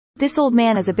This old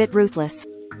man is a bit ruthless.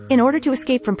 In order to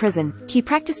escape from prison, he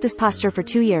practiced this posture for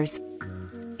 2 years.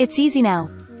 It's easy now.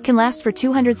 Can last for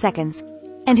 200 seconds.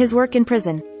 And his work in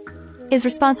prison is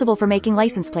responsible for making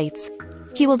license plates.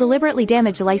 He will deliberately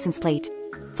damage the license plate.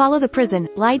 Follow the prison,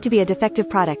 lied to be a defective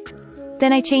product.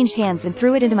 Then I changed hands and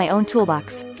threw it into my own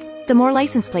toolbox. The more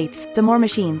license plates, the more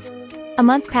machines. A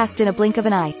month passed in a blink of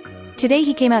an eye. Today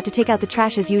he came out to take out the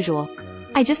trash as usual.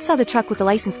 I just saw the truck with the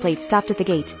license plate stopped at the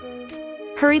gate.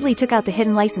 Hurriedly took out the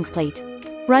hidden license plate.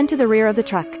 Run to the rear of the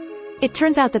truck. It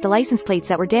turns out that the license plates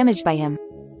that were damaged by him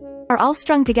are all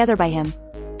strung together by him.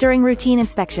 During routine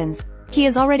inspections, he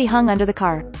is already hung under the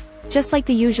car. Just like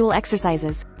the usual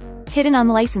exercises. Hidden on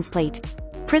the license plate.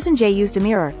 Prison J used a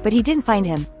mirror, but he didn't find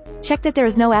him. Check that there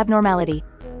is no abnormality.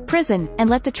 Prison, and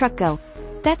let the truck go.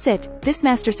 That's it, this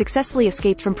master successfully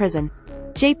escaped from prison.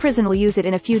 J prison will use it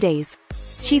in a few days.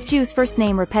 Chief Jew's first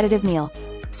name repetitive meal.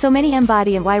 So many M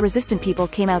body and Y resistant people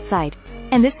came outside.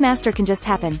 And this master can just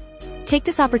happen. Take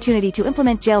this opportunity to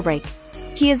implement jailbreak.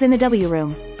 He is in the W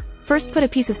room. First put a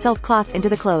piece of silk cloth into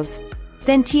the clothes.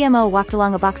 Then TMO walked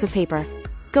along a box of paper.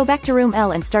 Go back to room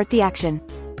L and start the action.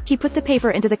 He put the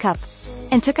paper into the cup.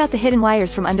 And took out the hidden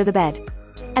wires from under the bed.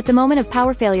 At the moment of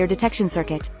power failure detection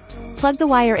circuit. Plug the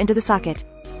wire into the socket.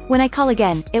 When I call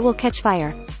again, it will catch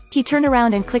fire. He turned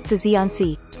around and clicked the Z on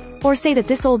C. Or say that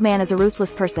this old man is a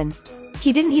ruthless person.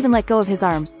 He didn't even let go of his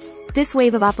arm. This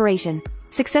wave of operation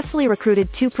successfully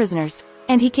recruited 2 prisoners.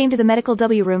 And he came to the medical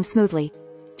W room smoothly.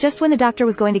 Just when the doctor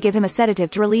was going to give him a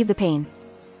sedative to relieve the pain.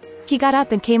 He got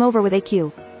up and came over with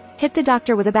AQ. Hit the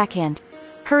doctor with a backhand.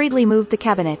 Hurriedly moved the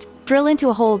cabinet. Drill into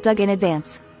a hole dug in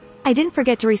advance. I didn't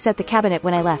forget to reset the cabinet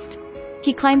when I left.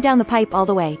 He climbed down the pipe all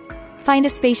the way. Find a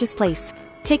spacious place.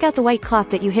 Take out the white cloth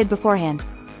that you hid beforehand.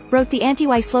 Wrote the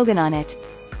anti-Y slogan on it.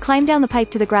 Climb down the pipe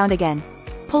to the ground again.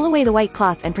 Pull away the white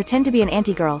cloth and pretend to be an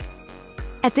anti-girl.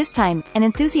 At this time, an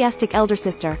enthusiastic elder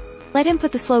sister let him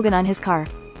put the slogan on his car.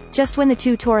 Just when the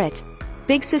two tore it.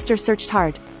 Big sister searched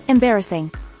hard.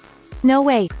 Embarrassing. No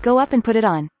way, go up and put it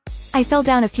on. I fell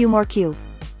down a few more Q.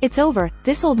 It's over,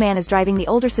 this old man is driving the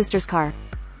older sister's car.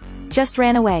 Just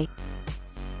ran away.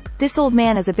 This old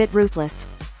man is a bit ruthless.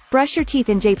 Brush your teeth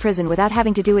in J prison without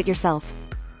having to do it yourself.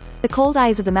 The cold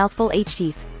eyes of the mouthful H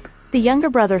teeth. The younger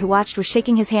brother who watched was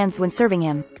shaking his hands when serving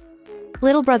him.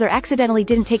 Little brother accidentally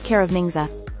didn't take care of Ningza.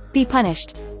 Be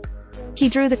punished. He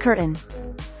drew the curtain.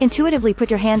 Intuitively put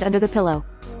your hand under the pillow.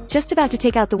 Just about to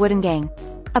take out the wooden gang.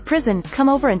 A prison, come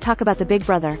over and talk about the big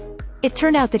brother. It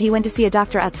turned out that he went to see a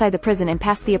doctor outside the prison and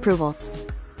passed the approval.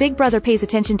 Big brother pays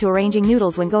attention to arranging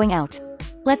noodles when going out.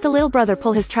 Let the little brother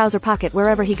pull his trouser pocket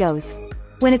wherever he goes.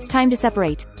 When it's time to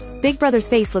separate. Big brother's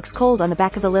face looks cold on the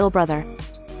back of the little brother.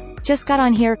 Just got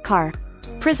on here, car.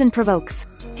 Prison provokes.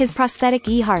 His prosthetic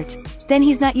heart. Then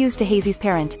he's not used to Hazy's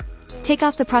parent. Take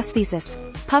off the prosthesis.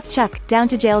 Puff Chuck, down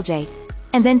to jail J.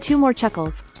 And then 2 more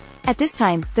chuckles. At this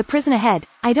time, the prison ahead,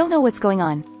 I don't know what's going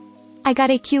on. I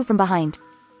got a cue from behind.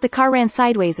 The car ran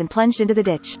sideways and plunged into the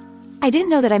ditch. I didn't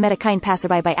know that I met a kind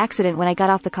passerby by accident when I got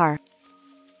off the car.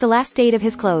 The last date of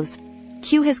his clothes.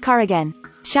 Cue his car again.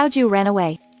 Xiaoju ran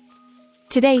away.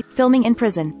 Today, filming in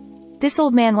prison. This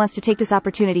old man wants to take this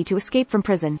opportunity to escape from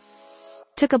prison.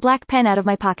 Took a black pen out of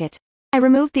my pocket. I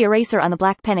removed the eraser on the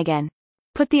black pen again.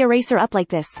 Put the eraser up like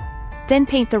this. Then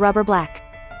paint the rubber black.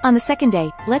 On the second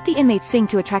day, let the inmates sing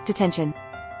to attract attention.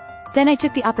 Then I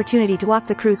took the opportunity to walk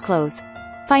the crew's clothes.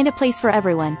 Find a place for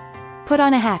everyone. Put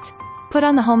on a hat. Put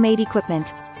on the homemade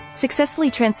equipment. Successfully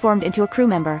transformed into a crew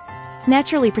member.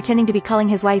 Naturally pretending to be calling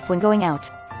his wife when going out.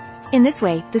 In this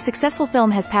way, the successful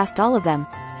film has passed all of them.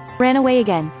 Ran away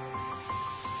again.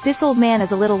 This old man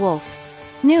is a little wolf.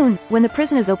 Noon, when the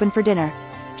prison is open for dinner.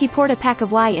 He poured a pack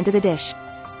of Y into the dish.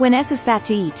 When S is fat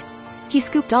to eat. He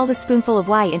scooped all the spoonful of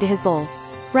Y into his bowl.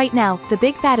 Right now, the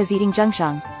big fat is eating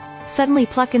Zhengshang. Suddenly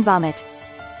pluck and vomit.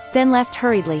 Then left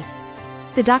hurriedly.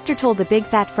 The doctor told the big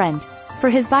fat friend. For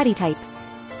his body type.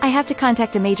 I have to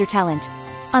contact a major talent.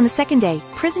 On the second day,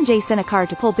 Prison J sent a car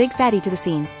to pull Big Fatty to the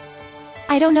scene.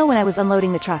 I don't know when I was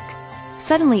unloading the truck.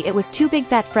 Suddenly it was 2 big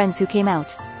fat friends who came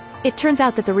out. It turns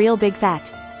out that the real big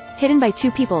fat. Hidden by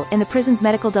 2 people in the prison's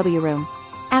medical W room.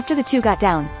 After the 2 got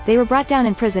down, they were brought down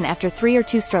in prison after 3 or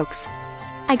 2 strokes.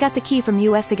 I got the key from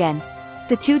US again.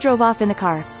 The 2 drove off in the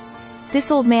car.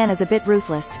 This old man is a bit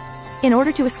ruthless. In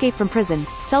order to escape from prison,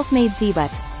 self-made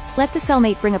Z-butt. Let the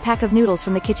cellmate bring a pack of noodles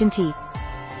from the kitchen tea.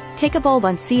 Take a bulb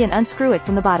on C and unscrew it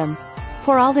from the bottom.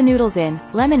 Pour all the noodles in,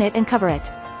 lemon it and cover it.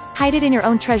 Hide it in your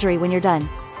own treasury when you're done.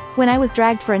 When I was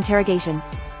dragged for interrogation.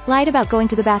 Lied about going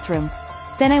to the bathroom.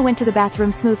 Then I went to the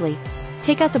bathroom smoothly.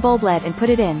 Take out the bulb lead and put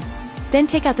it in. Then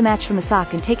take out the match from the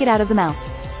sock and take it out of the mouth.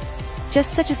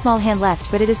 Just such a small hand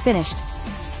left, but it is finished.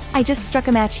 I just struck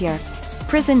a match here.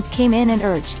 Prison came in and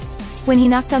urged. When he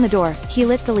knocked on the door, he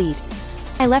lit the lead.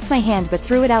 I left my hand but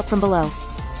threw it out from below.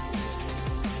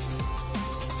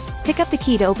 Pick up the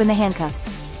key to open the handcuffs.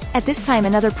 At this time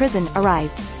another prison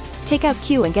arrived. Take out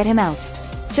Q and get him out.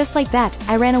 Just like that,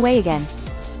 I ran away again.